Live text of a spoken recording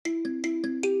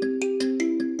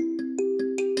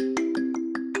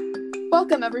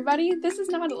Welcome, everybody. This is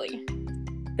Natalie.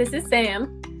 This is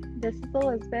Sam. This is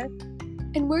Elizabeth.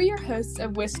 And we're your hosts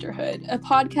of Wisterhood, a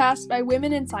podcast by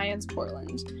Women in Science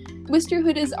Portland.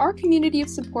 Wisterhood is our community of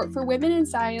support for women in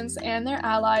science and their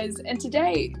allies, and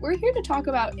today we're here to talk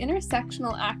about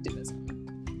intersectional activism.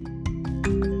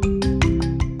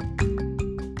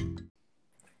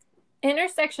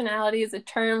 Intersectionality is a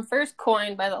term first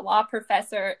coined by the law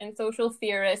professor and social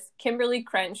theorist Kimberly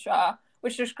Crenshaw,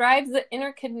 which describes the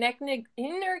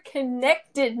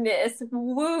interconnectedness,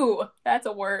 woo, that's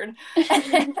a word,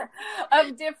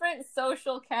 of different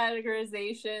social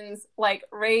categorizations like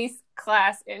race,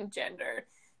 class, and gender.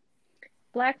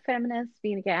 Black feminists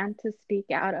began to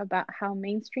speak out about how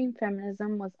mainstream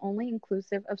feminism was only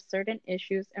inclusive of certain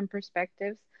issues and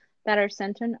perspectives that are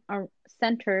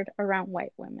centered around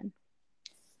white women.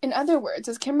 In other words,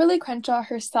 as Kimberly Crenshaw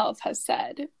herself has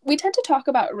said, we tend to talk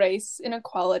about race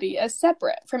inequality as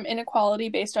separate from inequality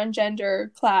based on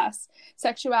gender, class,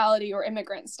 sexuality, or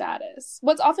immigrant status.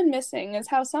 What's often missing is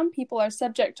how some people are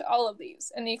subject to all of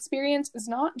these, and the experience is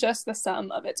not just the sum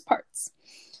of its parts.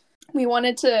 We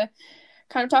wanted to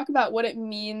kind of talk about what it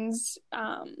means,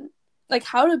 like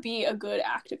how to be a good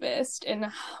activist and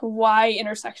why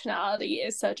intersectionality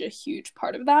is such a huge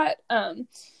part of that.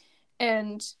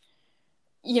 And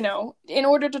you know, in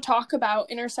order to talk about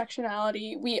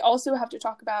intersectionality, we also have to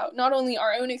talk about not only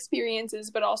our own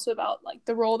experiences, but also about like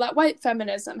the role that white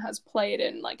feminism has played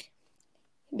in like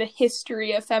the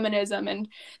history of feminism and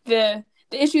the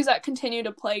issues that continue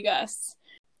to plague us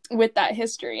with that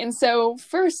history. And so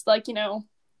first, like, you know,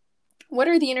 what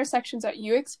are the intersections that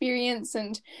you experience,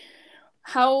 and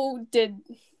how did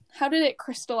it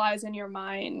crystallize in your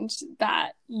mind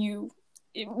that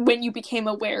when you became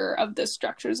aware of the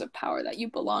structures of power that you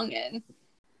belong in?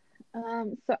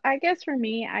 So I guess for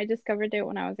me, I discovered it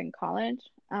when I was in college.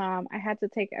 I had to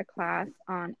take a class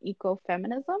on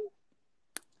ecofeminism.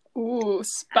 Ooh,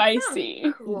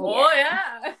 spicy. Cool. Oh,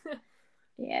 yeah.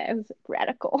 Yeah, it was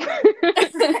radical.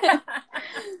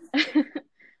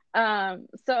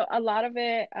 So a lot of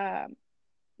it,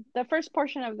 the first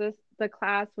portion of the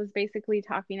class was basically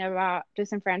talking about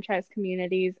disenfranchised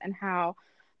communities and how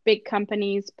big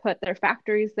companies put their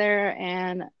factories there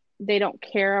and they don't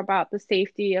care about the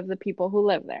safety of the people who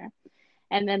live there.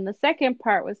 And then the second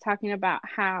part was talking about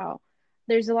how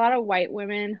there's a lot of white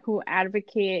women who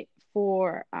advocate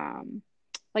for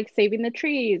like saving the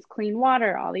trees, clean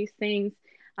water, all these things.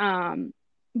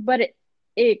 But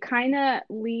it kind of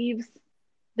leaves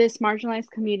this marginalized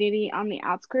community on the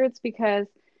outskirts because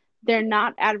they're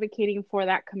not advocating for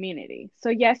that community. So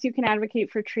yes, you can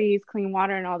advocate for trees, clean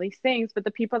water, and all these things, but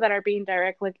the people that are being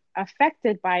directly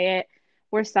affected by it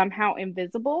were somehow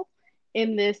invisible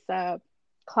in this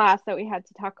class that we had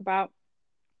to talk about.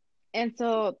 And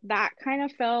so that kind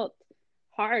of felt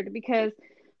hard because,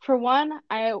 for one,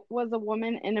 I was a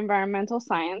woman in environmental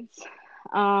science,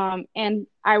 and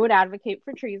I would advocate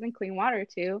for trees and clean water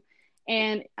too.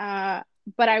 And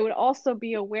but I would also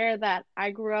be aware that I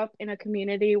grew up in a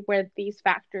community where these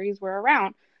factories were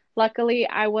around. Luckily,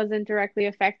 I wasn't directly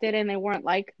affected and they weren't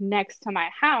like next to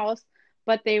my house,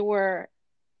 but they were,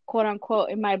 quote unquote,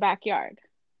 in my backyard.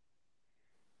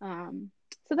 So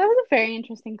that was a very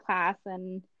interesting class,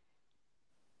 and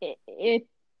it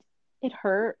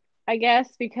hurt, I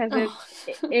guess, because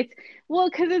it's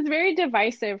very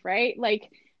divisive, right?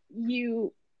 Like,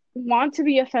 you want to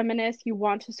be a feminist, you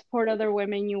want to support other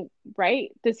women,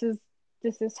 right? This is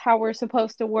how we're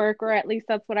supposed to work, or at least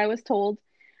that's what I was told.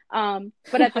 But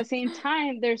at the same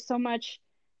time, there's so much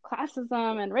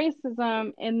classism and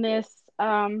racism in this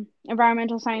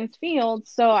environmental science field.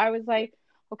 So I was like,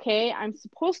 okay, I'm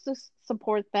supposed to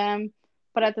support them,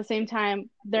 but at the same time,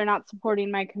 they're not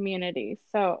supporting my community.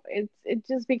 So it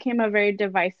just became a very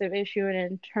divisive issue and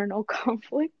internal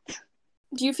conflict.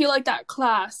 Do you feel like that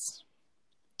class,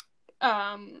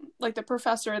 like the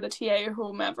professor, the TA,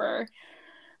 whomever,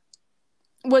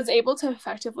 was able to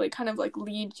effectively kind of like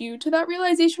lead you to that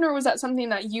realization, or was that something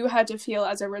that you had to feel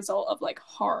as a result of like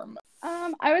harm?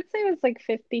 I would say it was like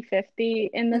 50-50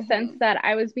 in the sense that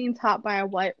I was being taught by a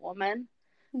white woman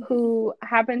who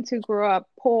happened to grow up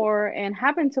poor and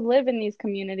happened to live in these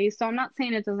communities. So I'm not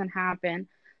saying it doesn't happen.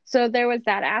 So there was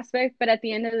that aspect, but at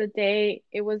the end of the day,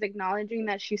 it was acknowledging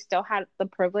that she still had the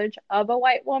privilege of a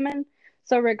white woman.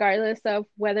 So regardless of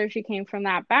whether she came from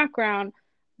that background,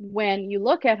 when you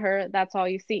look at her, that's all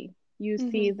you see. You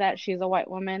see that she's a white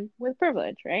woman with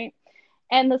privilege, right?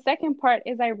 And the second part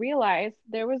is I realized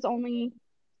there was only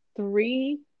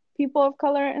 3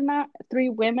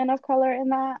 women of color in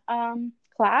that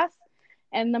class.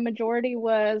 And the majority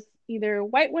was either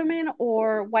white women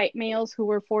or white males who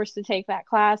were forced to take that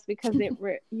class because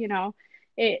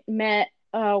it met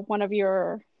one of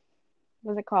your,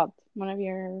 what's it called? One of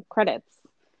your credits.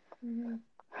 Mm-hmm.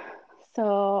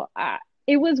 So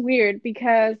it was weird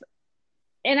because,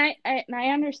 and I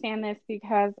understand this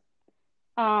because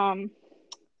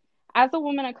as a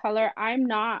woman of color, I'm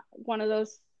not one of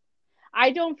those.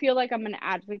 I don't feel like I'm an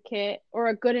advocate or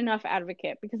a good enough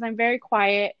advocate because I'm very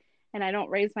quiet and I don't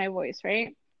raise my voice,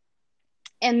 right?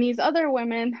 And these other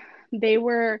women, they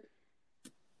were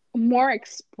more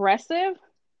expressive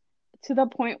to the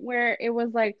point where it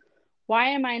was like, why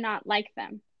am I not like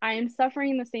them? I am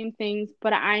suffering the same things,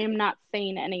 but I am not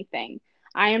saying anything.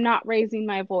 I am not raising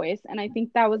my voice. And I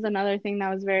think that was another thing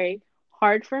that was very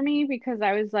hard for me because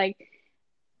I was like,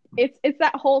 it's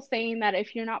that whole saying that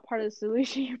if you're not part of the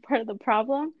solution, you're part of the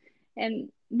problem. And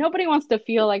nobody wants to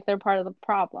feel like they're part of the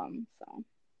problem. So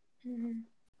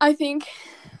I think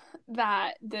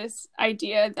that this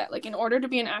idea that like in order to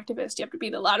be an activist you have to be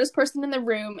the loudest person in the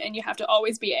room and you have to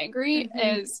always be angry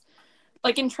is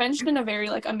like entrenched in a very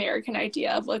like American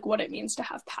idea of like what it means to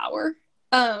have power.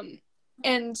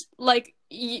 And like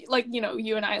you know,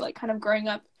 you and I like kind of growing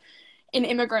up in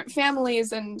immigrant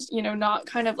families and, you know, not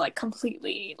kind of like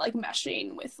completely like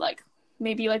meshing with like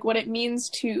maybe like what it means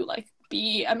to like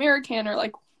be American or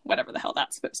like whatever the hell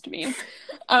that's supposed to mean.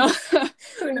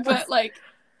 But like,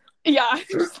 yeah,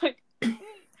 just like,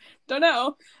 don't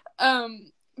know.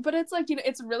 But it's like, you know,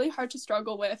 it's really hard to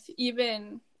struggle with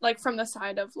even like from the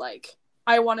side of like,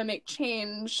 I want to make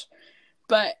change,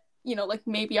 but, you know, like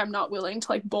maybe I'm not willing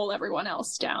to like bull everyone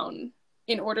else down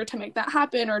in order to make that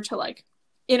happen or to like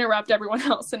interrupt everyone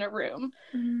else in a room.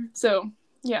 So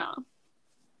yeah,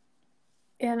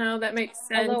 no, that makes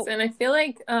sense. And I feel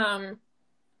like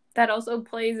that also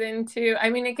plays into, I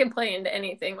mean, it can play into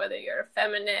anything, whether you're a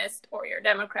feminist or you're a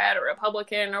Democrat or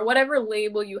Republican or whatever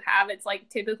label you have. It's like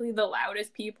typically the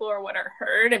loudest people are what are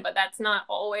heard, but that's not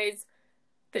always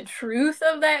the truth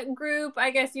of that group, I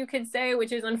guess you could say,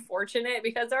 which is unfortunate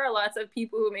because there are lots of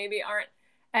people who maybe aren't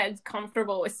as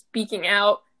comfortable with speaking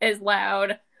out as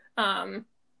loud.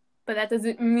 But that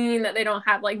doesn't mean that they don't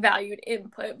have like valued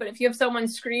input. But if you have someone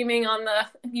screaming on the,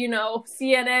 you know,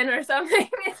 CNN or something,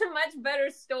 it's a much better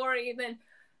story than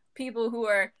people who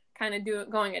are kind of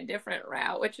going a different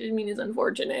route, which I mean is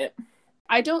unfortunate.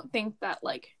 I don't think that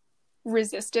like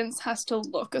resistance has to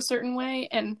look a certain way,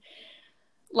 and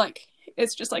like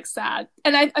it's just like sad.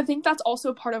 And I think that's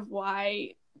also part of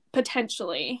why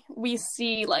potentially we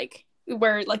see like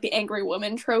where like the angry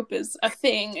woman trope is a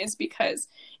thing, is because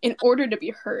in order to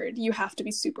be heard you have to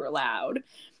be super loud,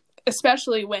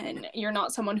 especially when you're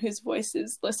not someone whose voice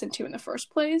is listened to in the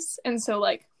first place. And so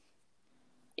like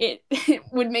it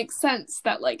would make sense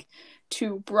that like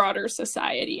to broader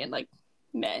society and like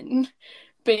men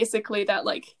basically that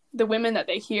like the women that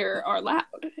they hear are loud,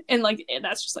 and like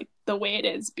that's just like the way it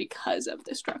is because of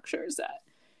the structures that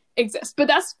exist. But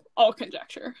that's all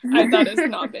conjecture. That is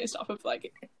not based off of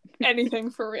like anything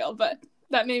for real, but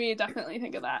that made me definitely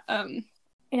think of that.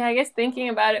 Yeah, I guess thinking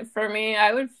about it, for me,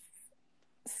 I would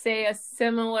say a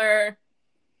similar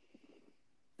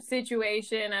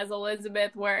situation as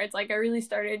Elizabeth, where it's like I really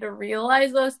started to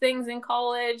realize those things in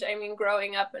college. I mean,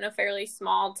 growing up in a fairly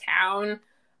small town,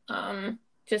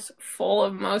 just full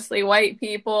of mostly white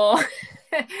people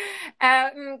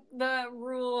out in the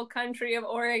rural country of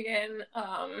Oregon,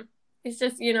 it's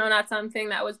just, you know, not something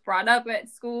that was brought up at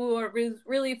school or was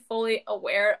really fully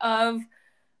aware of,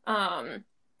 at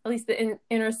least the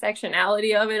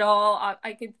intersectionality of it all.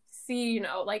 I could see, you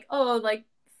know, like, oh, like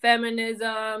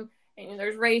feminism, and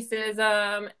there's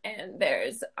racism, and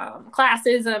there's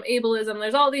classism, ableism,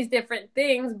 there's all these different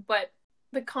things, but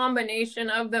the combination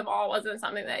of them all wasn't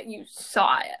something that you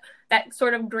saw, that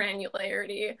sort of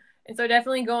granularity. And so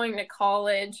definitely going to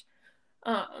college,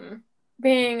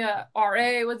 being a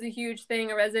RA was a huge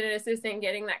thing, a resident assistant,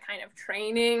 getting that kind of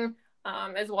training,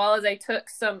 as well as I took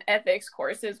some ethics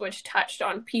courses, which touched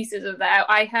on pieces of that.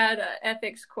 I had an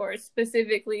ethics course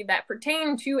specifically that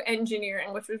pertained to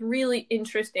engineering, which was really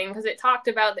interesting because it talked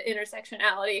about the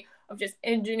intersectionality of just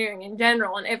engineering in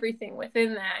general and everything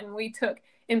within that. And we took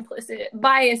implicit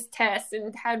bias tests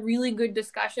and had really good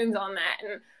discussions on that.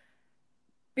 And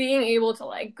being able to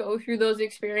like go through those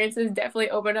experiences definitely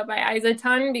opened up my eyes a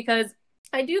ton, because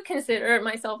I do consider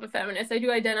myself a feminist. I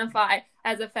do identify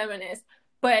as a feminist,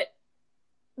 but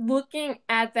looking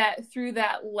at that through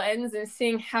that lens and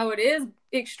seeing how it is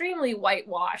extremely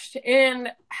whitewashed,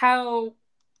 and how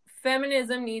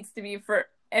feminism needs to be for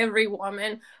every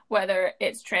woman, whether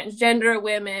it's transgender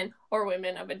women or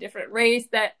women of a different race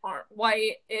that aren't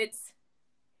white. It's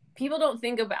people don't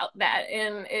think about that,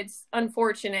 and it's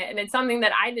unfortunate, and it's something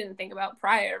that I didn't think about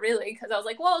prior, really, because I was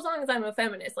like, well, as long as I'm a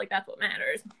feminist, like that's what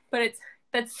matters. But it's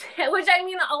That's which I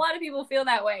mean, a lot of people feel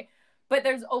that way, but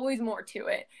there's always more to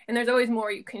it, and there's always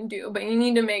more you can do. But you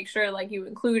need to make sure like you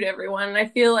include everyone. And I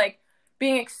feel like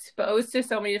being exposed to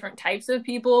so many different types of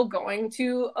people, going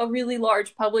to a really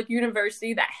large public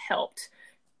university, that helped,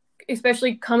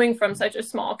 especially coming from such a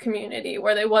small community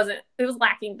where it was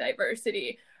lacking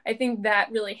diversity. I think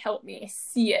that really helped me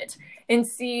see it and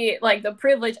see like the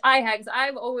privilege I had, because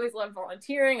I've always loved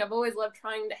volunteering. I've always loved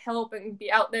trying to help and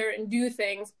be out there and do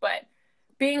things, but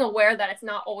being aware that it's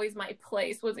not always my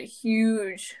place was a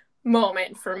huge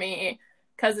moment for me,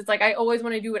 because it's like I always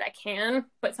want to do what I can,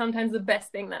 but sometimes the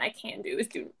best thing that I can do is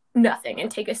do nothing and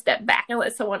take a step back and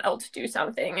let someone else do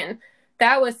something. And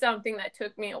that was something that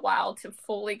took me a while to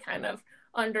fully kind of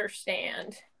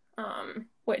understand,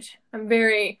 which I'm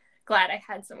very glad I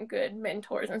had some good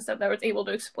mentors and stuff that was able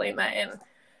to explain that in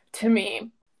to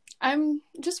me. I'm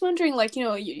just wondering, like, you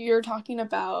know, you're talking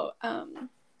about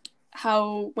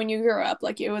how when you grew up,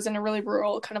 like, it was in a really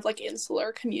rural, kind of like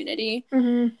insular community.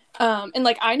 Mm-hmm. And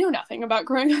like, I know nothing about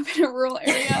growing up in a rural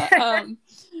area.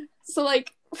 So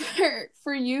like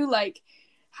for you, like,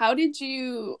 how did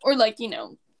you, or like, you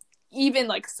know, even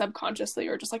like subconsciously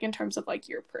or just like in terms of like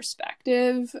your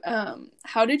perspective,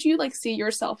 how did you like see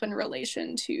yourself in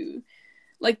relation to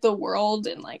like the world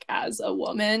and like as a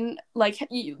woman? Like,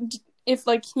 if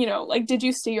like, you know, like, did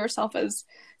you see yourself as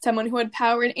someone who had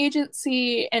power and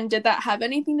agency, and did that have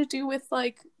anything to do with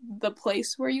like the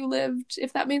place where you lived,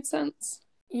 if that made sense?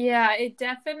 Yeah, it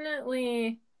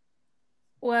definitely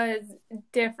was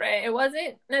different. It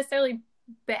wasn't necessarily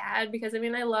bad, because I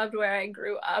mean, I loved where I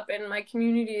grew up and my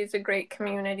community is a great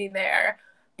community there,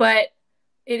 but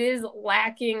it is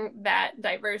lacking that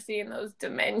diversity in those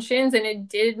dimensions, and it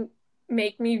did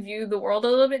make me view the world a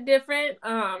little bit different.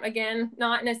 Again,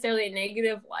 not necessarily a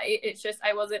negative light, it's just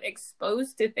I wasn't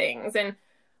exposed to things. And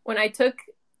when I took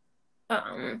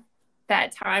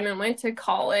that time and went to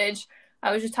college,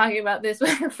 I was just talking about this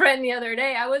with a friend the other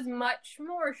day. I was much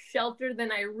more sheltered than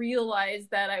I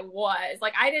realized that I was.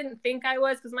 Like, I didn't think I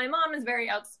was, because my mom is very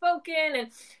outspoken and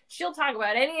she'll talk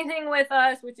about anything with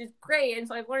us, which is great. And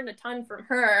so I've learned a ton from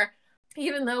her.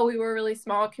 Even though we were a really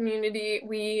small community,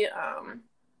 we,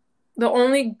 the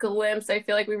only glimpse I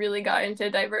feel like we really got into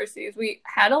diversity is we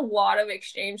had a lot of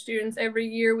exchange students every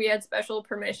year. We had special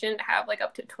permission to have like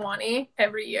up to 20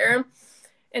 every year.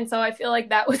 And so I feel like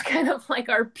that was kind of like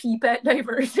our peep at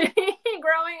diversity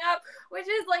growing up, which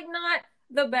is like not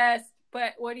the best,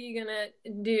 but what are you gonna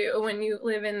do when you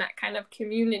live in that kind of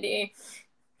community?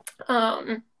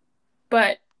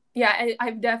 But yeah,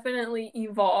 I've definitely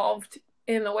evolved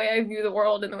in the way I view the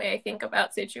world and the way I think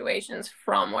about situations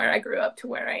from where I grew up to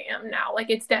where I am now. Like,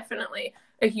 it's definitely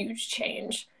a huge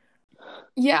change.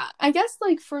 Yeah, I guess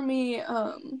like for me,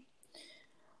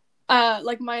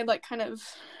 like my like kind of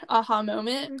aha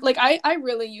moment, like I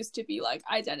really used to be like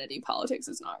identity politics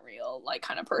is not real like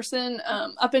kind of person,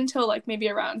 up until like maybe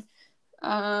around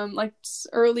like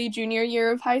early junior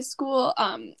year of high school.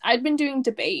 I'd been doing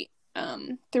debate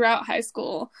throughout high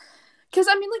school, because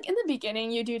I mean, like, in the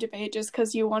beginning you do debate just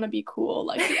because you want to be cool,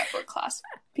 like the upper class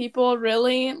people,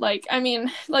 really. Like, I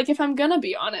mean, like, if I'm gonna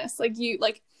be honest, like, you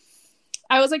like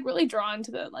I was like really drawn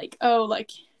to the like, oh,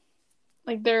 like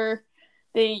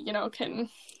they, you know, can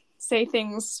say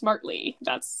things smartly.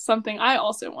 That's something I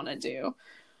also want to do.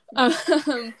 But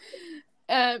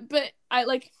I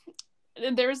like,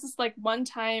 there was this like one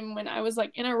time when I was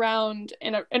like in a round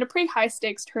in a pretty high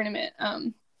stakes tournament,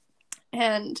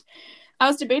 and I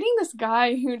was debating this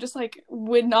guy who just like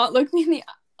would not look me in the,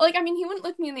 like, I mean, he wouldn't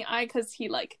look me in the eye because he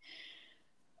like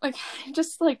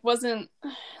just like wasn't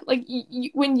like,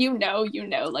 when you know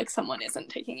like someone isn't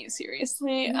taking you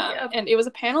seriously. Yep. And it was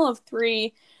a panel of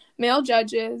 3 male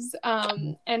judges,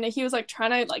 and he was like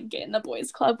trying to like get in the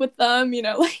boys club with them, you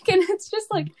know, like, and it's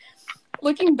just like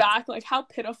looking back, like how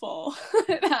pitiful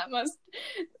that must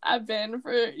have been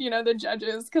for, you know, the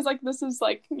judges, because like this is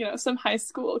like, you know, some high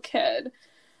school kid.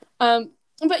 But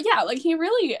yeah, like he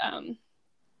really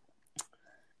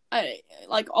I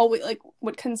like always like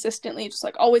would consistently just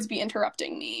like always be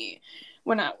interrupting me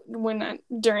when I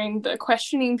during the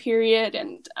questioning period,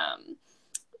 and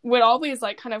would always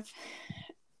like kind of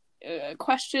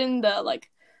question the like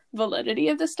validity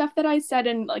of the stuff that I said,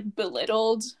 and like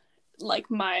belittled like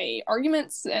my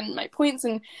arguments and my points.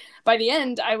 And by the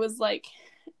end I was like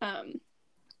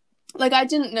I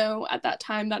didn't know at that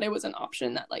time that it was an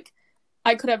option, that like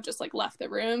I could have just like left the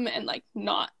room and like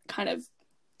not kind of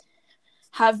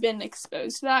have been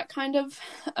exposed to that kind of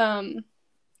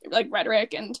like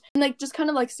rhetoric, and like just kind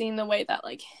of like seeing the way that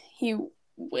like he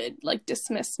would like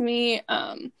dismiss me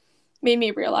made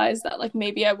me realize that like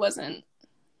maybe I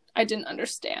didn't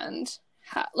understand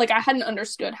like I hadn't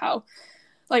understood how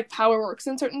like power works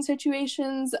in certain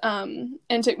situations, and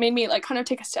it made me like kind of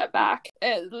take a step back.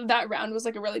 That round was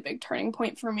like a really big turning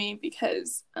point for me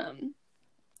because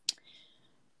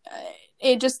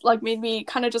it just like made me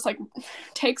kind of just like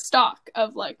take stock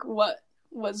of like what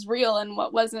was real and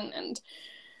what wasn't. And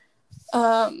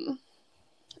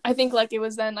I think like it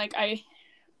was then like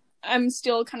I'm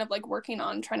still kind of like working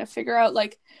on trying to figure out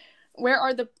like where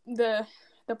are the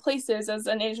places as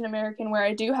an Asian American where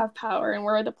I do have power and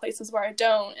where are the places where I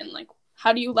don't, and like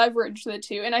how do you leverage the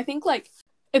two. And I think like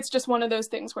it's just one of those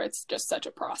things where it's just such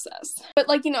a process. But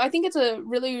like, you know, I think it's a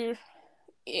really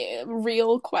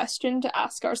real question to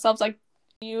ask ourselves, like,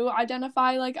 do you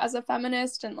identify like as a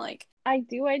feminist? And like, I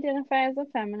do identify as a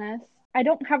feminist. I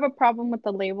don't have a problem with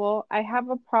the label. I have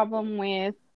a problem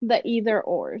with the either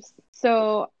ors.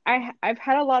 So I've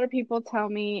had a lot of people tell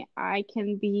me I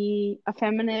can be a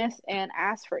feminist and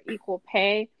ask for equal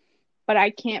pay, but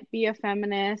I can't be a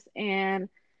feminist and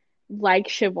like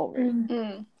chivalry.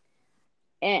 mm-hmm.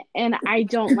 And I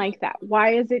don't like that.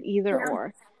 Why is it either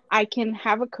or? I can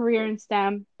have a career in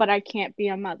STEM, but I can't be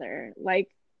a mother. Like,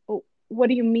 what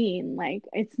do you mean? Like,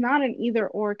 it's not an either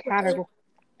or category.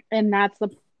 And that's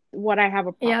what I have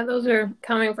a problem. Yeah, those are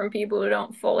coming from people who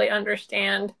don't fully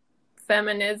understand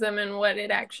feminism and what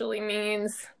it actually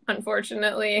means,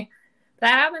 unfortunately.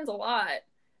 That happens a lot.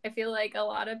 I feel like a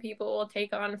lot of people will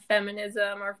take on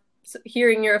feminism or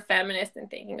hearing you're a feminist and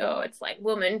thinking, oh, it's like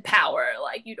woman power,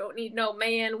 like you don't need no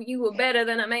man, you were better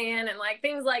than a man, and like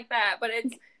things like that. But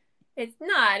it's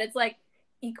not. It's like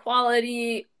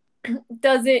equality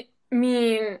doesn't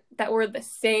mean that we're the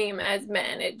same as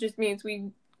men. It just means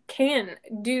we can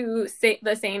do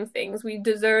the same things. We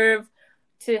deserve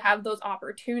to have those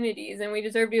opportunities, and we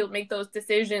deserve to be able to make those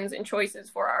decisions and choices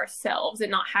for ourselves and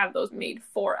not have those made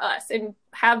for us, and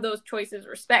have those choices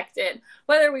respected,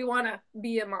 whether we want to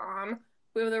be a mom,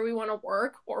 whether we want to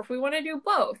work, or if we want to do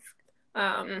both.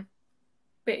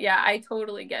 But yeah, I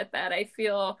totally get that. I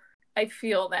feel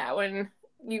that when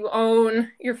you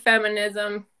own your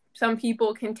feminism, some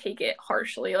people can take it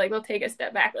harshly. Like they'll take a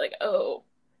step back, like, oh,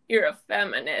 you're a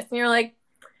feminist. And you're like,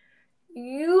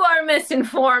 you are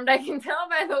misinformed. I can tell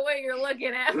by the way you're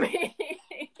looking at me.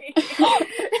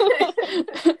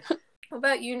 What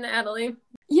about you, Natalie?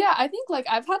 Yeah, I think like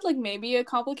I've had like maybe a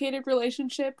complicated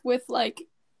relationship with like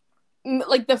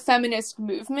the feminist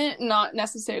movement, not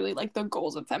necessarily like the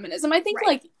goals of feminism. I think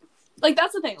right. like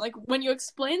that's the thing. Like when you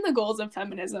explain the goals of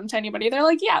feminism to anybody, they're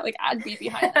like, yeah, like I'd be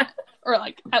behind that, or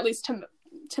like at least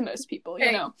to most people,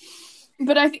 you know.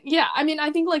 But I think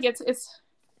I think like it's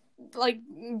like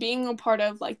being a part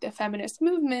of like the feminist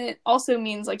movement also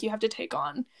means like you have to take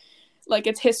on like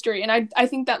its history, and I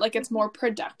think that like it's more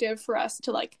productive for us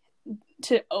to like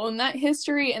to own that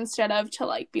history instead of to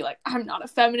like be like, I'm not a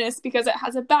feminist because it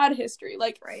has a bad history.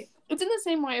 Like right. It's in the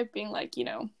same way of being like, you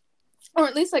know, or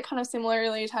at least like kind of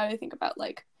similarly to how I think about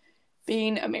like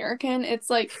being American. It's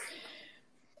like,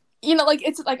 you know, like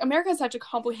it's like America has such a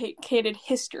complicated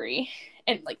history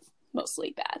and like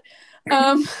mostly bad.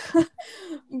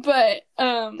 But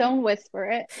don't whisper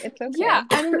it. It's okay. Yeah,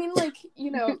 I mean like, you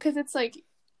know, because it's like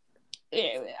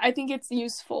I think it's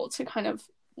useful to kind of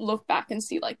look back and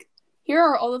see like, here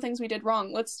are all the things we did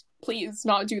wrong. Let's please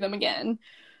not do them again.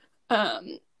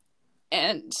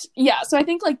 And yeah, so I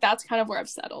think like that's kind of where I've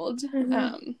settled.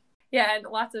 Mm-hmm. Yeah, and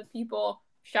lots of people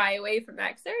shy away from that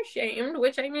because they're ashamed,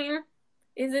 which I mean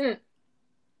isn't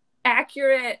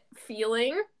accurate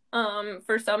feeling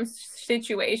for some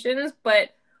situations, but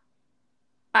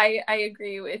I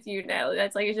agree with you, Natalie.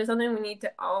 That's like, it's just something we need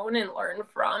to own and learn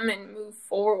from and move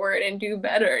forward and do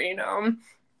better, you know.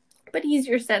 But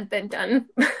easier said than done,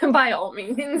 by all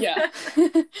means. Yeah.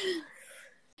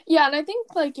 Yeah, and I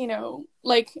think, like, you know,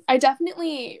 like, I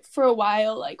definitely, for a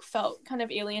while, like, felt kind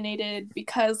of alienated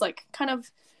because, like, kind of,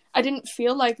 I didn't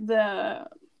feel like the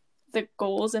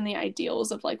goals and the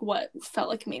ideals of, like, what felt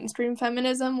like mainstream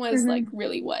feminism was, like,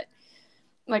 really what,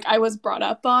 like, I was brought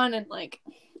up on. And, like,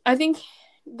 I think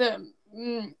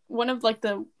one of, like,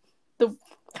 the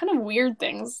kind of weird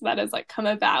things that has, like, come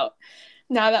about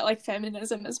now that, like,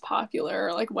 feminism is popular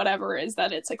or, like, whatever, is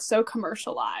that it's, like, so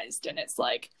commercialized and it's,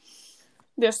 like,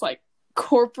 this, like,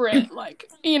 corporate,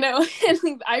 like, you know, and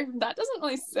like, that doesn't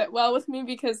really sit well with me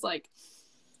because, like,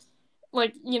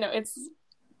 you know, it's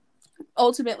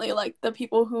ultimately, like, the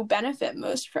people who benefit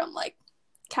most from, like,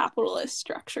 capitalist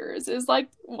structures is, like,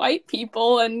 white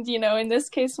people and, you know, in this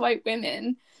case, white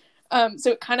women.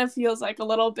 So it kind of feels like a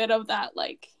little bit of that,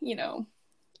 like, you know,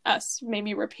 us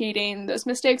maybe repeating those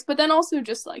mistakes, but then also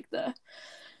just, like,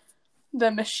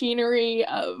 the machinery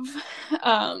of,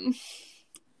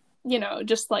 you know,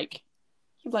 just, like,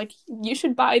 like, you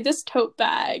should buy this tote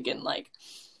bag and like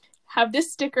have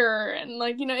this sticker, and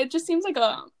like, you know, it just seems like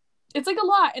it's like a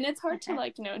lot, and it's hard to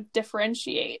like, you know,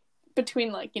 differentiate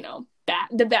between like, you know,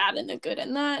 the bad and the good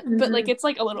in that. Mm-hmm. But like, it's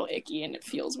like a little icky and it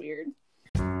feels weird.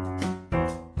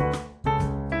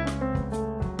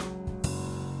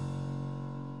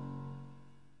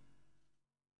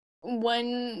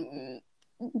 One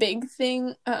big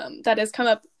thing that has come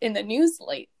up in the news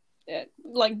like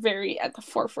very at the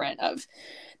forefront of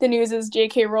the news is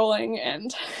J.K. Rowling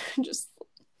and just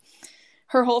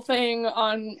her whole thing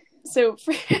on. So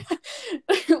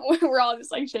we're all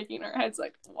just like shaking our heads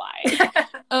like, why?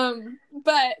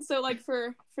 But so like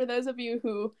for those of you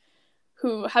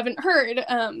who haven't heard,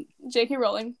 J.K.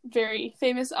 Rowling, very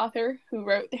famous author who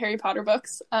wrote the Harry Potter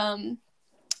books,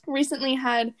 recently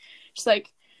had just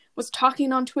like was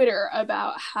talking on Twitter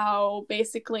about how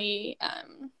basically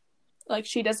like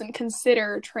she doesn't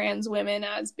consider trans women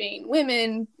as being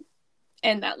women,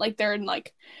 and that like they're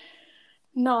like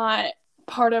not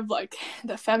part of like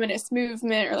the feminist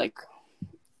movement, or like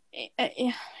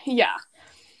yeah.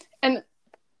 And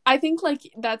I think like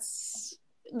that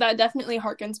definitely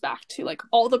harkens back to like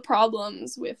all the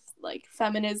problems with like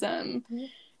feminism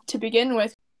to begin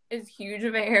with. Is huge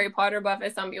of a Harry Potter buff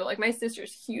as some people. Like my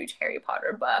sister's huge Harry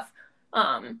Potter buff.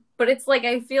 But it's like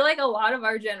I feel like a lot of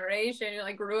our generation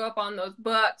like grew up on those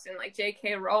books, and like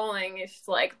J.K. Rowling is just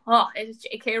like, oh, it's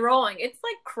J.K. Rowling. It's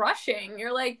like crushing.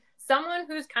 You're like someone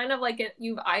who's kind of like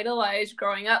you've idolized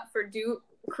growing up for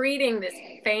creating this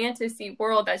fantasy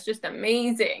world that's just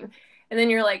amazing, and then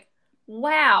you're like,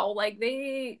 wow, like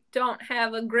they don't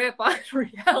have a grip on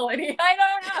reality. I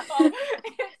don't know.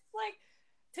 It's like,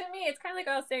 to me, it's kind of like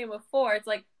I was saying before. It's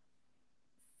like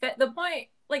the point,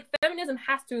 like feminism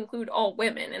has to include all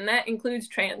women, and that includes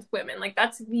trans women. Like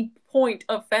that's the point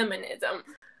of feminism.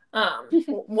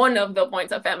 One of the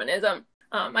points of feminism.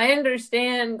 I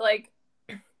understand like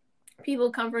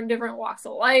people come from different walks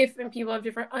of life, and people have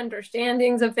different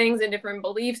understandings of things and different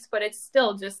beliefs, but it's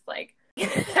still just like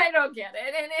I don't get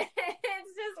it, and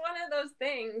it's just one of those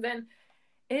things, and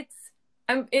it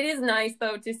is nice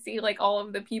though to see like all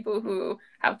of the people who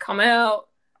have come out,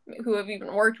 who have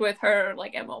even worked with her,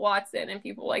 like Emma Watson and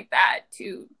people like that,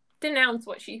 to denounce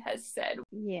what she has said.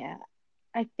 Yeah,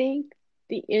 I think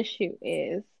the issue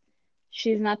is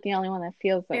she's not the only one that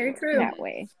feels like that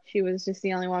way. She was just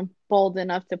the only one bold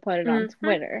enough to put it on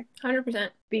Twitter. 100%.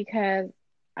 Because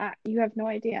you have no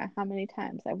idea how many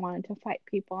times I wanted to fight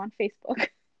people on Facebook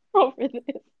over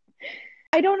this.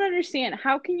 I don't understand.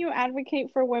 How can you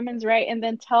advocate for women's right and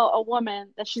then tell a woman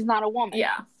that she's not a woman?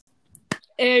 Yeah.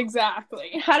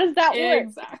 Exactly. How does that work?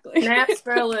 Exactly. Snaps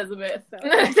for Elizabeth.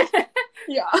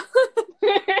 Yeah.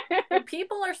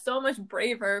 People are so much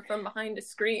braver from behind a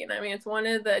screen. I mean, it's one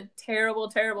of the terrible,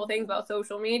 terrible things about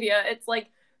social media. It's like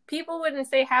people wouldn't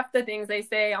say half the things they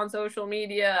say on social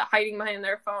media hiding behind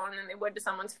their phone than they would to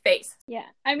someone's face. Yeah.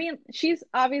 I mean, she's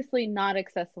obviously not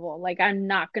accessible. Like, I'm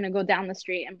not going to go down the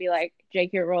street and be like,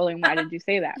 J.K. Rowling, why did you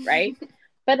say that, right?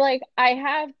 But, like, I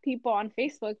have people on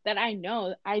Facebook that I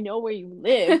know where you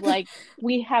live. Like,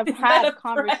 we have had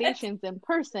conversations in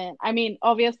person. I mean,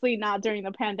 obviously not during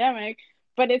the pandemic,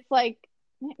 but it's like,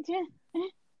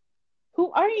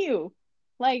 who are you?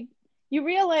 Like, you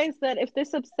realize that if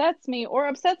this upsets me or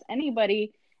upsets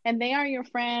anybody and they are your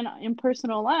friend in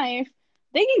personal life,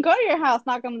 they can go to your house,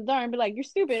 knock on the door and be like, you're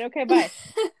stupid. Okay, bye.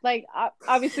 Like,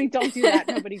 obviously don't do that.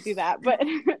 Nobody do that. But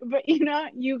you know,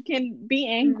 you can be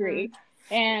angry.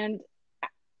 Mm-hmm. And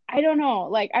I don't know.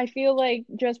 Like, I feel like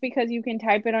just because you can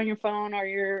type it on your phone or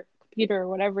your computer or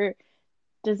whatever,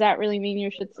 does that really mean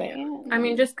you should say it? I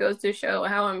mean, just goes to show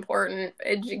how important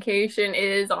education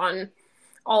is on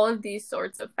all of these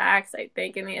sorts of facts, I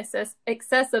think, and the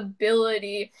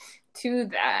accessibility to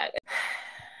that.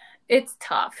 It's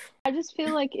tough. I just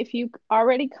feel like if you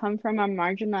already come from a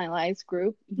marginalized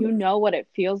group, you know what it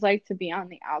feels like to be on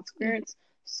the outskirts.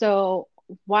 So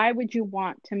why would you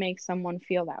want to make someone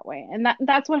feel that way? And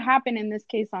that's what happened in this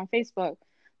case on Facebook.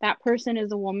 That person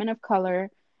is a woman of color,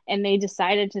 and they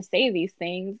decided to say these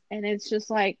things. And it's just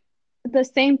like, the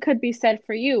same could be said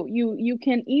for you. You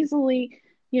can easily,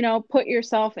 you know, put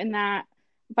yourself in that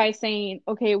by saying,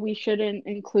 okay, we shouldn't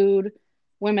include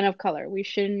women of color. We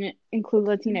shouldn't include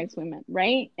Latinx women,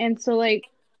 right? And so, like,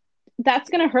 that's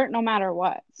going to hurt no matter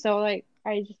what. So, like,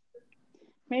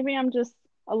 maybe I'm just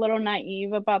a little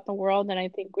naive about the world, and I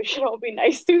think we should all be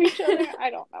nice to each other. I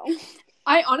don't know.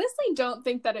 I honestly don't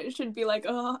think that it should be like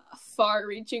a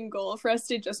far-reaching goal for us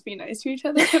to just be nice to each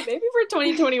other. But maybe for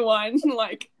 2021,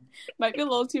 like, might be a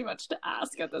little too much to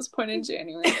ask at this point in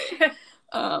January.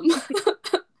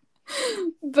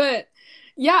 But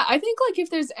Yeah, I think like if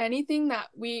there's anything that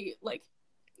we like,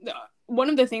 one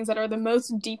of the things that are the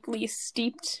most deeply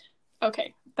steeped.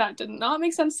 Okay, that did not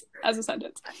make sense as a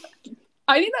sentence.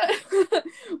 I think that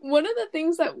one of the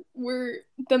things that we're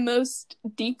the most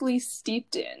deeply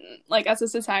steeped in, like as a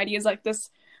society, is like this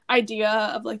idea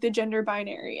of like the gender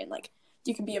binary and like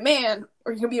you can be a man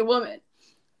or you can be a woman.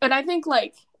 And I think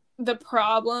like the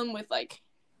problem with like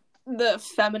the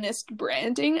feminist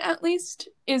branding, at least,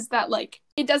 is that like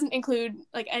it doesn't include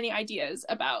like any ideas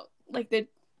about like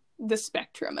the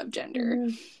spectrum of gender,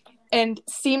 and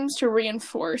seems to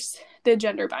reinforce the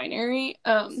gender binary,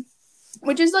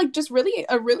 which is like just really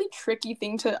a really tricky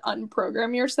thing to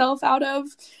unprogram yourself out of.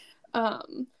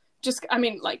 Just I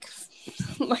mean like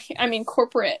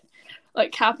corporate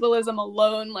like capitalism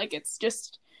alone, like it's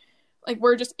just like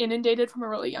we're just inundated from a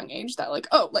really young age that like,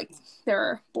 oh, like there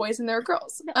are boys and there are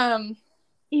girls.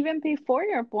 Even before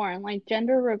you're born, like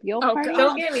gender reveal parties.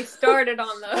 Don't get me started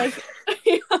on those. Like,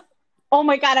 yeah. Oh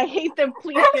my god, I hate them.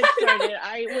 Please get started.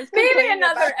 I was maybe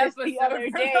another episode the other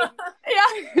day.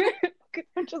 Yeah.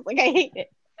 I'm just like, I hate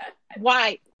it.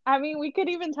 Why? I mean, we could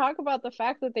even talk about the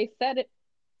fact that they set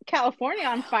California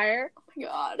on fire. Oh my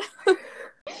god.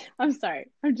 I'm sorry.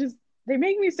 They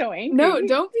make me so angry. No,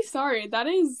 don't be sorry. That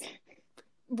is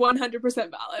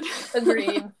 100% valid.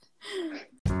 Agreed.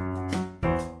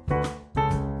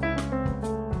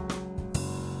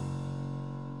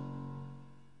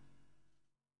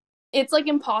 It's like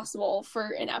impossible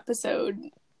for an episode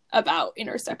about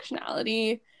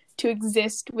intersectionality to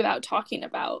exist without talking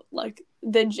about like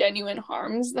the genuine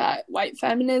harms that white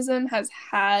feminism has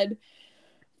had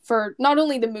for not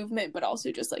only the movement but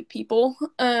also just like people.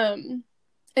 And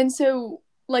so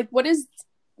like what is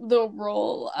the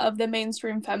role of the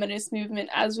mainstream feminist movement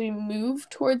as we move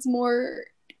towards more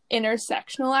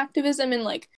intersectional activism, and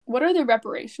like what are the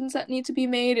reparations that need to be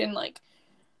made, and like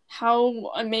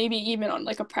how maybe even on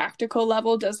like a practical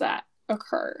level does that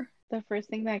occur? The first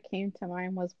thing that came to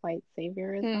mind was white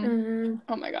saviorism.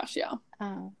 Oh my gosh, yeah.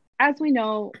 As we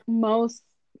know, most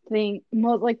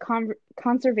like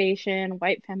conservation,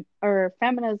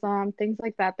 feminism, things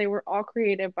like that, they were all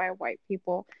created by white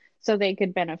people so they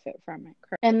could benefit from it.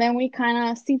 And then we kind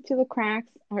of seep through the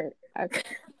cracks, or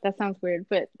that sounds weird,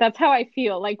 but that's how I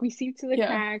feel. Like we seep through the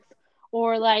cracks,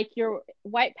 or like you're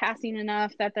white passing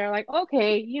enough that they're like,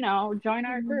 okay, you know, join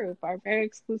our group, our very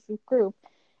exclusive group.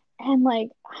 And like,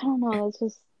 I don't know,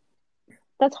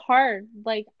 that's hard.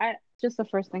 Like just the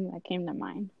first thing that came to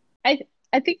mind.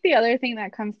 I think the other thing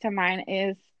that comes to mind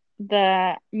is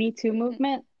the Me Too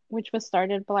movement, which was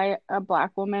started by a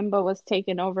Black woman but was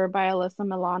taken over by Alyssa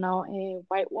Milano, a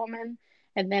white woman,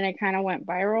 and then it kind of went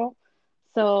viral.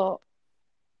 So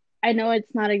I know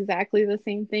it's not exactly the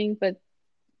same thing, but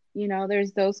you know,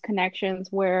 there's those connections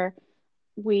where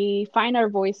we find our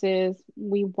voices,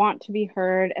 we want to be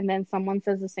heard, and then someone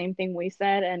says the same thing we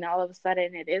said, and all of a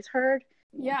sudden it is heard.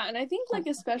 Yeah, and I think like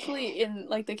especially in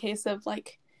like the case of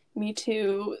like Me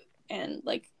Too and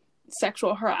like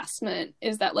sexual harassment,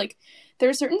 is that like there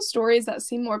are certain stories that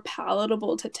seem more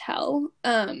palatable to tell,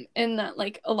 and that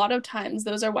like a lot of times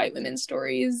those are white women's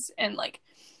stories, and like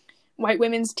white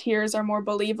women's tears are more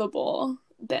believable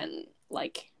than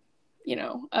like, you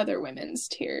know, other women's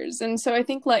tears. And so I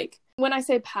think like when I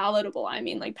say palatable, I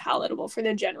mean like palatable for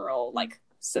the general like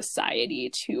society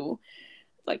to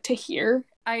like to hear.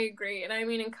 I agree. And I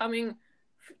mean, in coming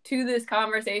to this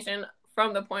conversation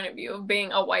from the point of view of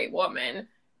being a white woman,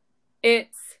 it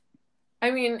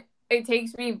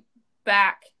takes me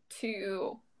back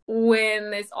to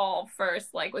when this all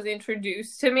first like was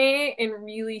introduced to me, and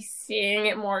really seeing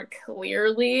it more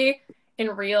clearly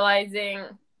and realizing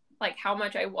like how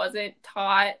much I wasn't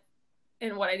taught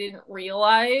and what I didn't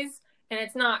realize. And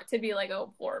it's not to be like,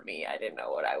 oh, poor me, I didn't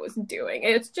know what I was doing.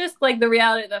 It's just like the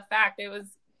reality of the fact. It was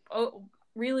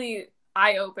really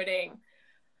eye-opening.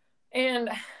 And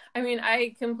I mean,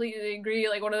 I completely agree.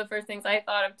 Like one of the first things I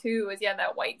thought of too was,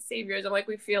 that white saviorism. Like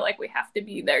we feel like we have to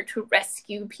be there to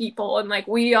rescue people, and like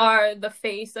we are the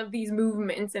face of these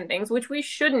movements and things, which we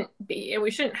shouldn't be, and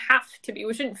we shouldn't have to be.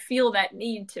 We shouldn't feel that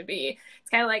need to be. It's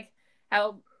kind of like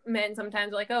how men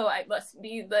sometimes are like, oh, I must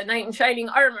be the knight in shining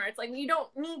armor. It's like, you don't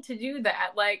need to do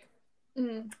that. Like,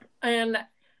 and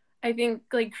I think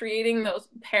like creating those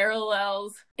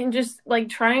parallels and just like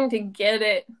trying to get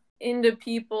it into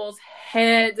people's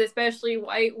heads, especially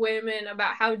white women,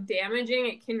 about how damaging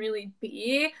it can really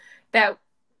be, that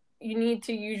you need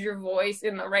to use your voice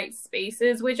in the right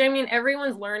spaces, which I mean,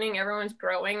 everyone's learning, everyone's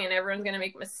growing, and everyone's going to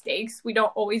make mistakes. We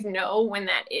don't always know when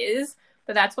that is,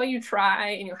 but that's why you try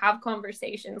and you have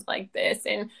conversations like this,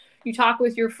 and you talk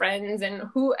with your friends and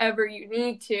whoever you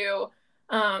need to,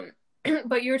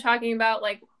 But you were talking about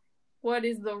like what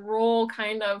is the role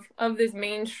kind of this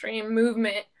mainstream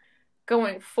movement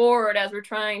going forward as we're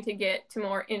trying to get to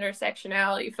more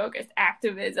intersectionality focused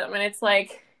activism. And it's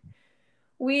like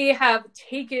we have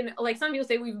taken, like some people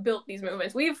say we've built these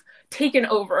movements, we've taken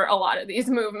over a lot of these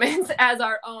movements as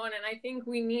our own. And I think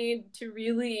we need to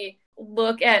really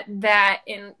look at that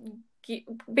and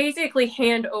basically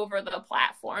hand over the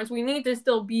platforms. We need to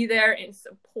still be there and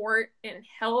support and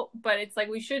help, but it's like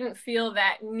we shouldn't feel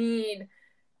that need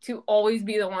to always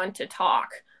be the one to talk,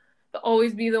 but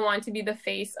always be the one to be the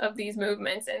face of these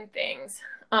movements and things.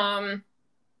 And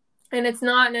it's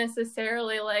not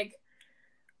necessarily like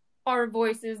our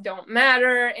voices don't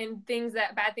matter and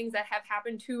bad things that have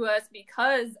happened to us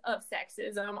because of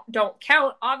sexism don't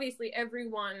count. Obviously,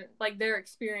 everyone, like their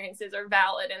experiences are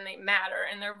valid and they matter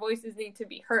and their voices need to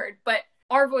be heard. But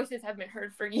our voices have been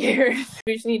heard for years.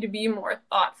 We just need to be more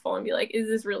thoughtful and be like, is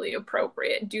this really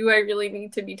appropriate? Do I really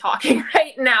need to be talking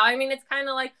right now? I mean, it's kind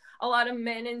of like a lot of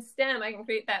men in STEM. I can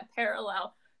create that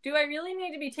parallel. Do I really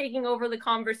need to be taking over the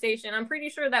conversation? I'm pretty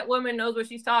sure that woman knows what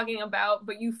she's talking about,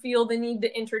 but you feel the need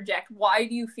to interject. Why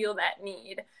do you feel that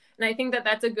need? And I think that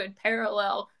that's a good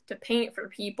parallel to paint for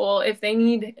people if they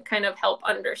need kind of help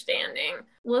understanding.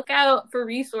 Look out for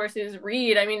resources,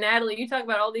 read. I mean, Natalie, you talk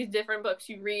about all these different books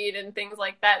you read and things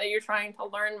like that you're trying to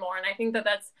learn more. And I think that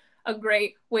that's a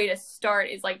great way to start,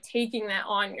 is like taking that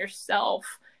on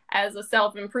yourself as a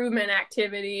self-improvement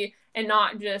activity and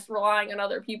not just relying on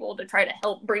other people to try to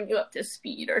help bring you up to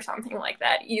speed or something like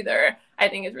that either, I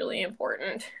think is really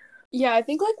important. Yeah, I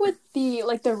think like with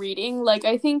the reading, like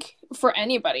I think for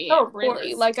anybody,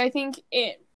 really, like I think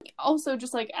it also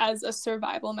just like as a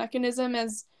survival mechanism,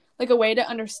 as like a way to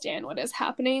understand what is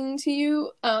happening to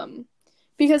you,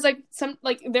 because like some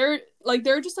like there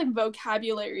are just like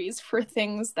vocabularies for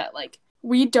things that like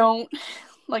we don't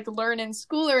like learn in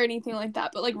school or anything like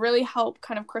that, but like really help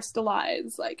kind of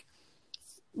crystallize like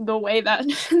the way that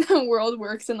the world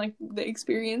works and like the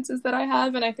experiences that I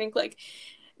have. And I think like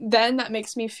then that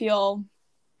makes me feel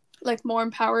like more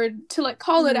empowered to like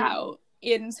call it out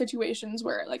in situations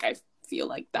where like I feel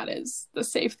like that is the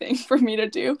safe thing for me to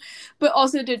do, but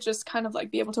also to just kind of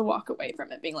like be able to walk away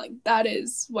from it being like, that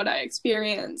is what I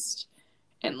experienced,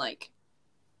 and like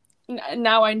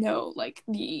now I know like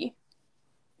the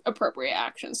appropriate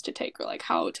actions to take, or like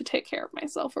how to take care of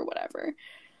myself or whatever.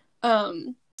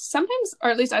 Sometimes,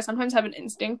 or at least I sometimes have an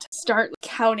instinct to start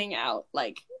counting out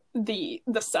like the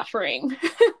suffering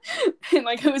and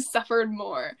like who's suffered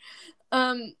more,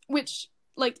 which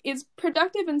like is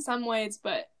productive in some ways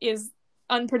but is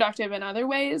unproductive in other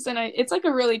ways. And it's like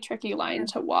a really tricky line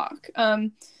to walk,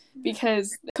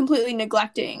 because completely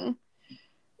neglecting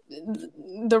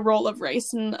the role of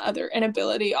race and other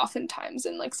inability oftentimes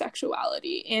in like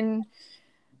sexuality, in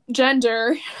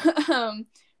gender,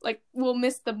 like we'll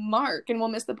miss the mark and we'll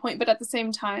miss the point. But at the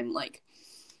same time, like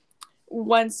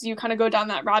once you kind of go down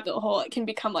that rabbit hole, it can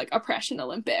become like oppression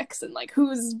Olympics and like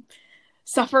who's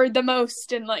suffered the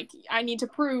most, and like I need to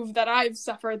prove that I've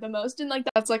suffered the most, and like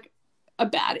that's like a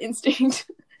bad instinct.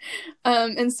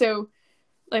 And so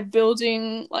like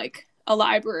building like a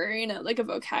library and like a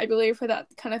vocabulary for that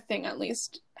kind of thing at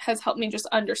least has helped me just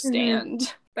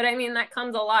understand. But I mean, that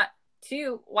comes a lot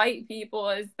to white people,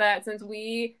 is that since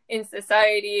we in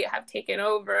society have taken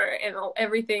over and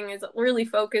everything is really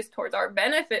focused towards our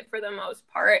benefit for the most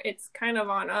part, it's kind of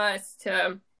on us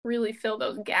to really fill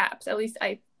those gaps. At least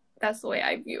that's the way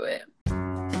I view it.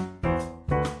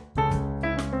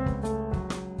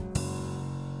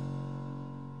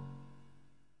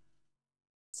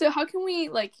 So how can we,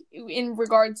 like, in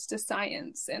regards to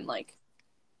science and like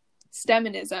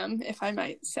STEMinism, if I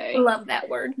might say, love that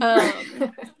word,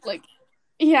 like,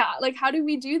 yeah, like how do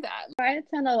we do that? I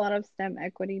attend a lot of STEM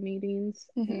equity meetings,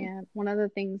 and one of the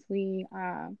things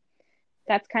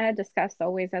that's kind of discussed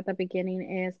always at the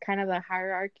beginning is kind of the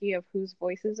hierarchy of whose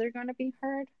voices are going to be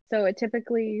heard. So it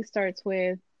typically starts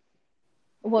with,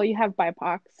 well, you have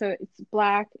BIPOC, so it's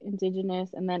Black,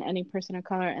 Indigenous, and then any person of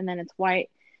color, and then it's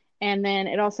white. And then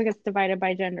it also gets divided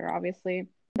by gender, obviously.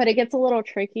 But it gets a little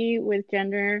tricky with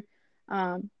gender,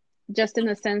 just in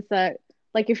the sense that,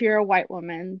 like, if you're a white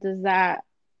woman,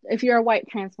 if you're a white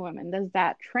trans woman, does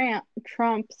that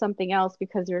trump something else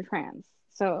because you're trans?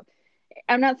 So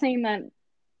I'm not saying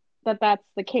that that's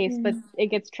the case, but it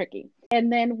gets tricky.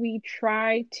 And then we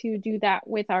try to do that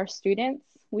with our students.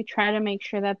 We try to make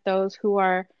sure that those who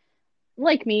are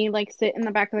like me, like sit in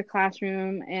the back of the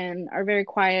classroom and are very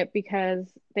quiet because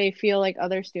they feel like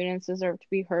other students deserve to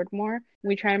be heard more.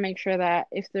 We try to make sure that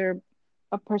if they're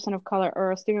a person of color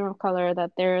or a student of color,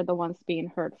 that they're the ones being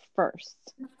heard first.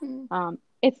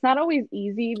 It's not always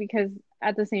easy because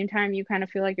at the same time, you kind of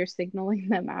feel like you're signaling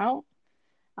them out.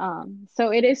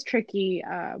 So it is tricky,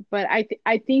 but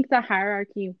I think the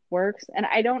hierarchy works, and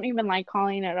I don't even like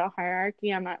calling it a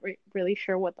hierarchy. I'm not really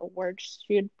sure what the word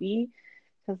should be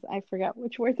because I forgot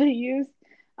which word they used.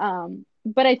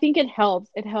 But I think it helps.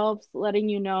 It helps letting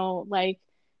you know, like,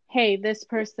 hey, this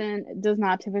person does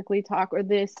not typically talk, or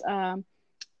this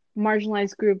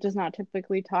marginalized group does not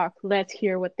typically talk. Let's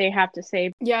hear what they have to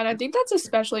say. Yeah, and I think that's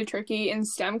especially tricky in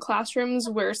STEM classrooms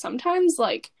where sometimes,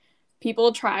 like,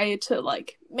 people try to,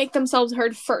 like, make themselves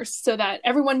heard first so that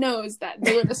everyone knows that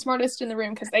they were the smartest in the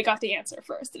room because they got the answer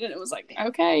first. And it was like,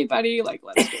 okay, buddy, like,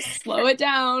 let's just slow it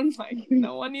down. Like,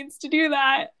 no one needs to do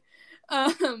that.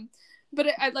 But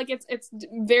it's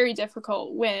very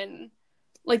difficult when,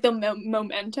 like, the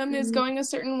momentum is going a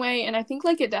certain way. And I think,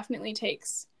 like, it definitely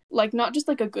takes, like, not just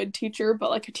like a good teacher, but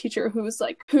like a teacher who's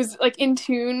in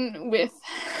tune with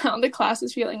how the class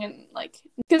is feeling. And like,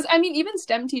 because I mean, even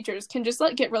STEM teachers can just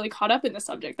like get really caught up in the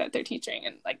subject that they're teaching,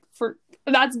 and like, for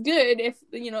that's good if,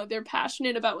 you know, they're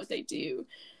passionate about what they do,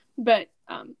 but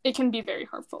it can be very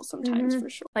harmful sometimes, for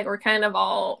sure. Like, we're kind of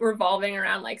all revolving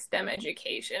around like STEM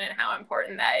education and how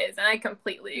important that is, and I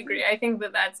completely agree. I think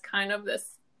that that's kind of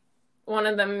one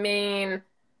of the main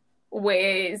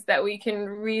ways that we can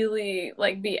really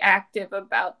like be active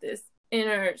about this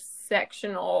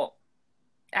intersectional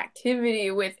activity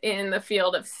within the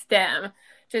field of STEM,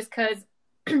 just because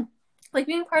like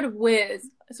being part of WIS,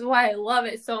 this is why I love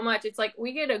it so much. It's like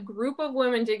we get a group of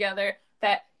women together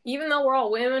that, even though we're all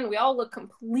women, we all look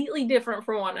completely different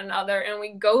from one another, and we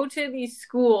go to these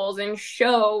schools and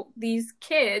show these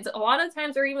kids, a lot of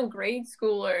times they're even grade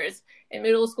schoolers and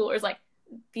middle schoolers, like,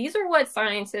 these are what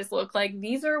scientists look like.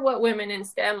 These are what women in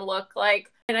STEM look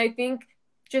like. And I think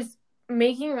just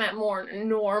making that more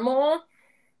normal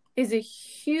is a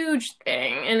huge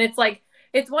thing. And it's like,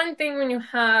 it's one thing when you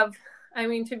have, I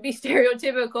mean, to be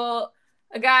stereotypical,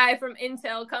 a guy from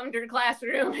Intel come to your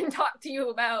classroom and talk to you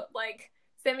about like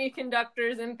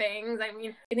semiconductors and things. I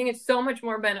mean, I think it's so much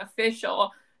more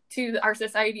beneficial to our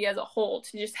society as a whole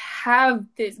to just have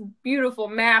this beautiful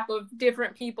map of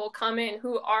different people come in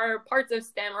who are parts of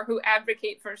STEM or who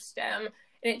advocate for STEM.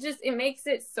 And it makes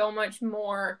it so much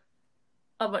more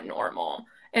of a normal.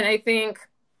 And I think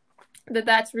that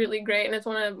that's really great. And it's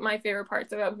one of my favorite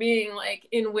parts about being like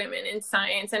in women in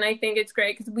science. And I think it's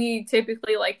great because we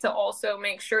typically like to also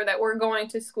make sure that we're going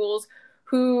to schools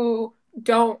who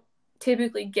don't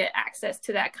typically get access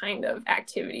to that kind of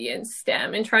activity in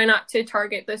STEM, and try not to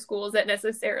target the schools that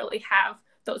necessarily have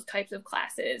those types of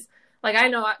classes. Like, I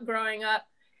know growing up,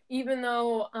 even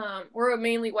though we're a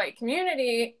mainly white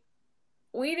community,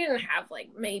 we didn't have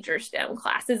like major STEM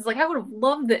classes. Like, I would have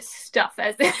loved this stuff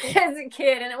as a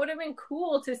kid, and it would have been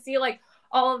cool to see like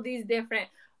all of these different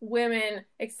women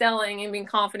excelling and being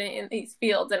confident in these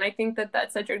fields. And I think that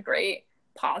that's such a great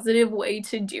positive way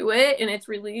to do it. And it's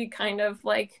really kind of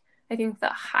like, I think, the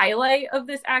highlight of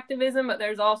this activism, but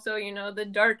there's also, you know, the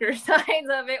darker sides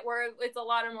of it where it's a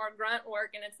lot of more grunt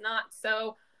work and it's not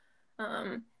so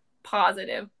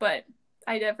positive. But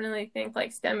I definitely think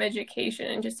like STEM education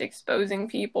and just exposing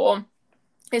people,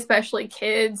 especially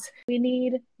kids. We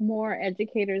need more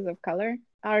educators of color.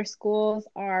 Our schools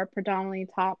are predominantly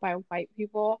taught by white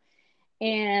people,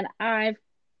 and I've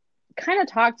kind of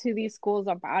talked to these schools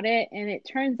about it, and it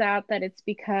turns out that it's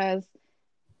because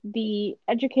the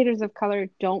educators of color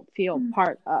don't feel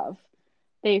part of.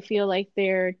 They feel like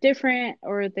they're different,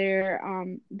 or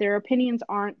their opinions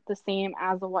aren't the same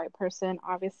as a white person,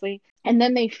 obviously. And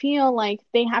then they feel like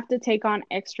they have to take on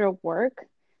extra work.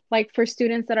 Like, for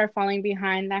students that are falling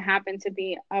behind that happen to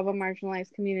be of a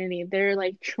marginalized community, they're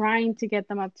like trying to get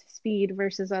them up to speed,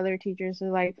 versus other teachers who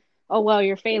are like, oh, well,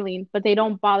 you're failing. But they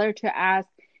don't bother to ask,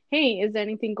 hey, is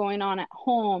anything going on at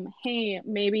home? Hey,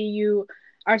 maybe you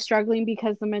are struggling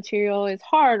because the material is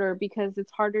hard, or because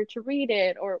it's harder to read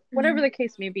it, or whatever the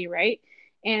case may be, right?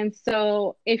 And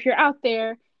so if you're out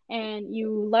there and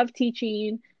you love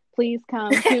teaching, please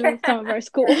come to some of our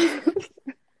schools.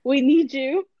 We need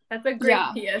you. That's a great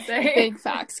PSA. Big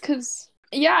facts. Because,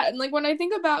 yeah, and like when I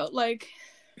think about like,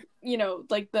 you know,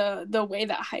 like the way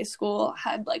that high school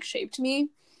had like shaped me,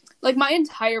 like my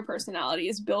entire personality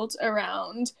is built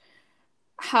around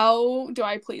how do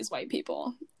I please white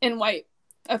people and white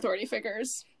authority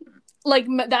figures. Like,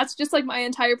 that's just like my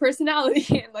entire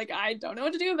personality, and like I don't know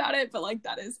what to do about it, but like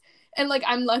that is. And like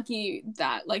I'm lucky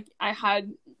that like I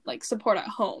had like support at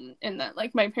home, and that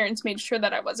like my parents made sure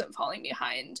that I wasn't falling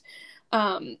behind,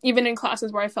 even in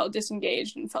classes where I felt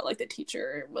disengaged and felt like the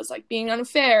teacher was like being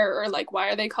unfair, or like, why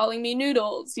are they calling me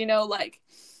noodles, you know, like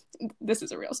this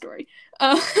is a real story.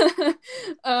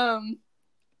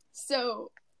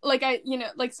 So like, I, you know,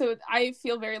 like, so I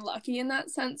feel very lucky in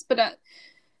that sense, but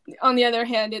on the other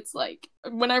hand, it's like,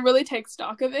 when I really take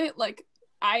stock of it, like,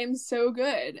 I am so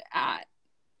good at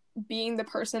being the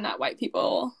person that white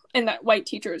people and that white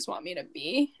teachers want me to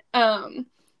be. And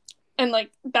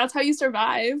like, that's how you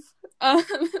survive.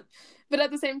 But at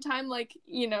the same time, like,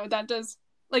 you know, that does,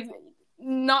 like,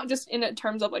 not just in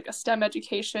terms of like a STEM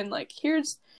education, like,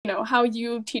 here's, you know, how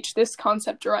you teach this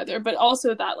concept or other, but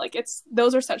also that, like,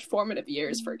 those are such formative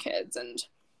years for kids, and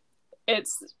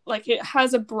it's like, it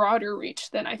has a broader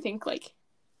reach than I think, like,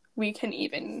 we can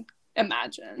even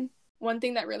imagine. One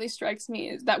thing that really strikes me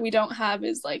is that we don't have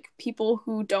is, like, people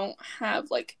who don't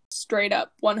have, like, straight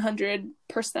up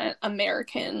 100%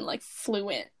 American, like,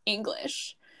 fluent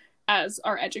English as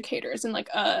our educators. And, like,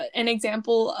 an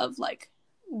example of, like,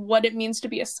 what it means to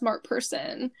be a smart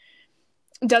person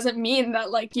doesn't mean that,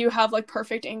 like, you have, like,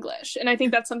 perfect English. And I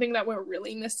think that's something that we're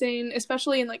really missing,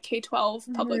 especially in, like,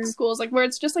 K-12 public schools, like, where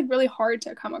it's just, like, really hard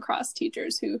to come across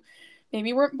teachers who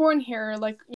maybe weren't born here.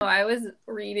 Like, I was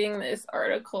reading this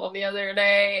article the other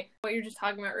day. What you're just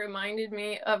talking about reminded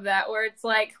me of that, where it's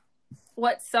like,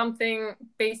 what's something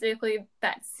basically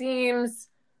that seems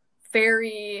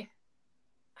very,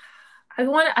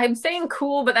 I'm saying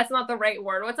cool, but that's not the right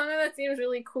word. What's something that seems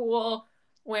really cool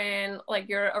when, like,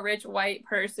 you're a rich white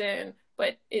person,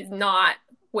 but is not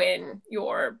when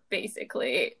you're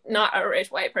basically not a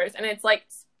rich white person. It's like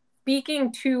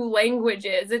speaking two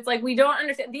languages. It's like, we don't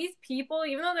understand these people,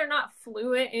 even though they're not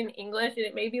fluent in English and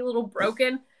it may be a little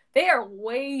broken, they are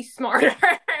way smarter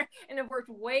and have worked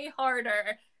way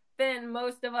harder than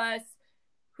most of us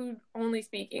who only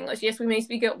speak English. Yes, we may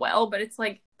speak it well, but it's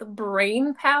like the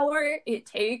brain power it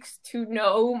takes to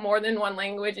know more than one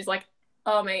language is, like,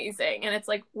 amazing. And it's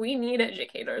like, we need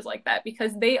educators like that,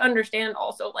 because they understand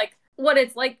also, like, what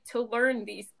it's like to learn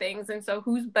these things. And so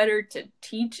who's better to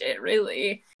teach it,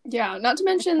 really? Yeah, not to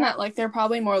mention that, like, they're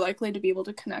probably more likely to be able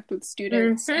to connect with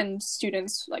students and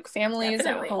students, like, families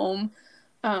Definitely. at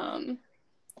home.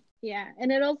 Yeah,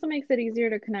 and it also makes it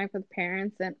easier to connect with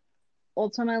parents, and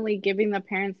ultimately giving the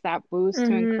parents that boost to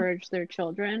encourage their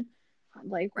children.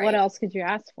 Like, what else could you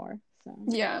ask for? So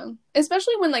yeah,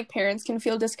 especially when, like, parents can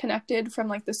feel disconnected from,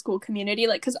 like, the school community,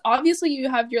 like, because obviously you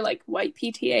have your, like, white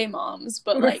PTA moms,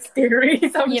 but, like, you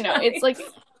know, it's like,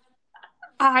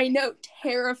 I know,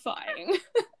 terrifying.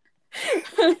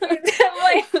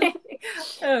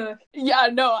 Yeah,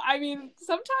 no, I mean,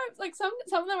 sometimes, like, some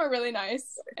of them are really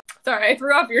nice. Sorry, I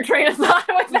threw off your train of thought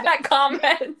with that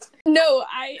comment. No,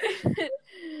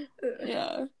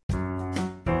 yeah.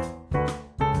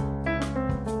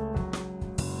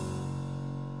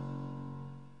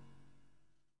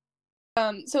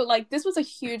 So, like, this was a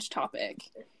huge topic,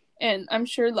 and I'm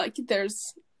sure, like,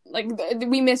 there's, like,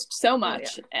 we missed so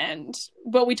much,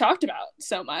 but we talked about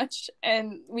so much,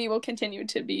 and we will continue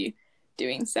to be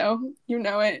doing so. You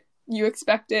know it, you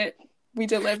expect it, we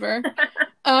deliver.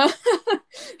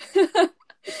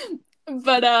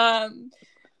 But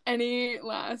any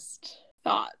last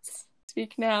thoughts?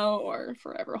 Speak now or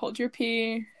forever hold your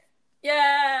pee.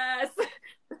 Yes.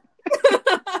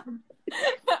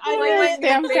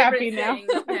 I'm happy now.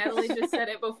 Natalie just said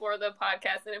it before the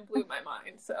podcast and it blew my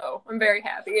mind, so I'm very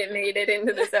happy it made it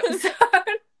into this episode.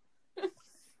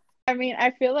 I mean,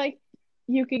 I feel like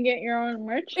you can get your own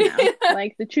merch now,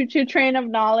 like the Choo Choo Train of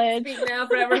Knowledge. Speak now,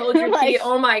 forever hold your pee.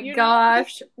 Oh my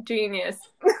gosh, genius!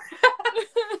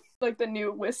 Like the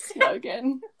new Whisk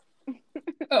slogan.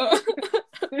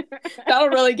 That'll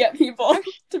really get people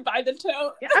to buy the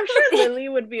tote. Yeah, I'm sure Lily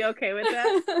would be okay with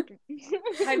that.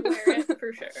 I'd wear it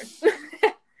for sure.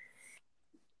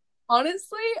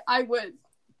 Honestly, I would.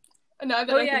 Now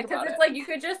that I think because about it's it. like, you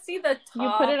could just see the top.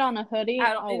 You put it on a hoodie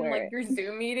in like your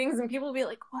Zoom meetings, and people will be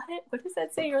like, "What does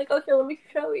that say?" You're like, "Okay, let me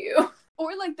show you."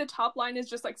 Or like the top line is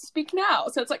just like "speak now,"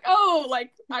 so it's like, oh,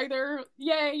 like either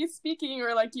yay speaking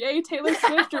or like yay Taylor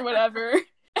Swift or whatever.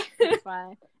 It's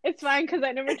fine because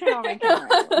I never turn on my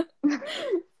camera.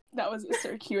 That was a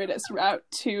circuitous route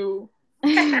to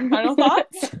final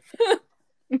thoughts.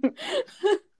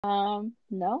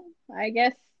 No, I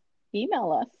guess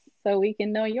email us so we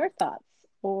can know your thoughts,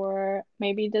 or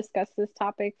maybe discuss this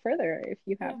topic further if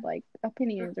you have like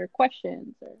opinions or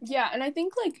questions. Yeah, and I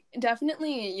think like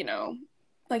definitely, you know,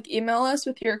 like email us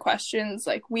with your questions.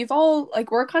 Like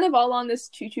we're kind of all on this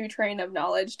choo-choo train of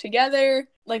knowledge together.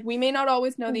 Like we may not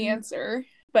always know the answer,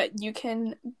 but you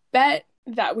can bet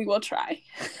that we will try.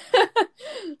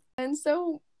 And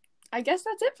so I guess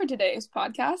that's it for today's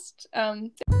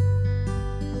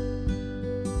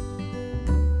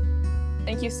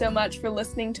Thank you so much for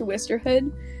listening to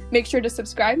Wisterhood. Make sure to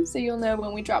subscribe so you'll know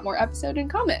when we drop more episode, and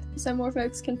comment so more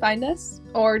folks can find us,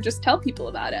 or just tell people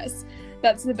about us.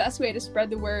 That's the best way to spread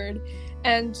the word.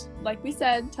 And like we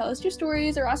said, tell us your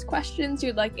stories or ask questions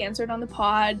you'd like answered on the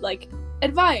pod, like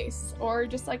advice or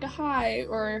just like a hi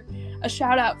or a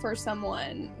shout out for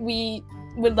someone. We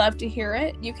would love to hear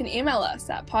it. You can email us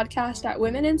at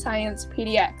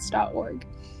podcast@womeninsciencepdx.org.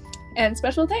 And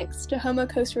special thanks to Homo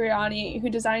Kosuriani, who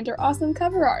designed our awesome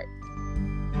cover art.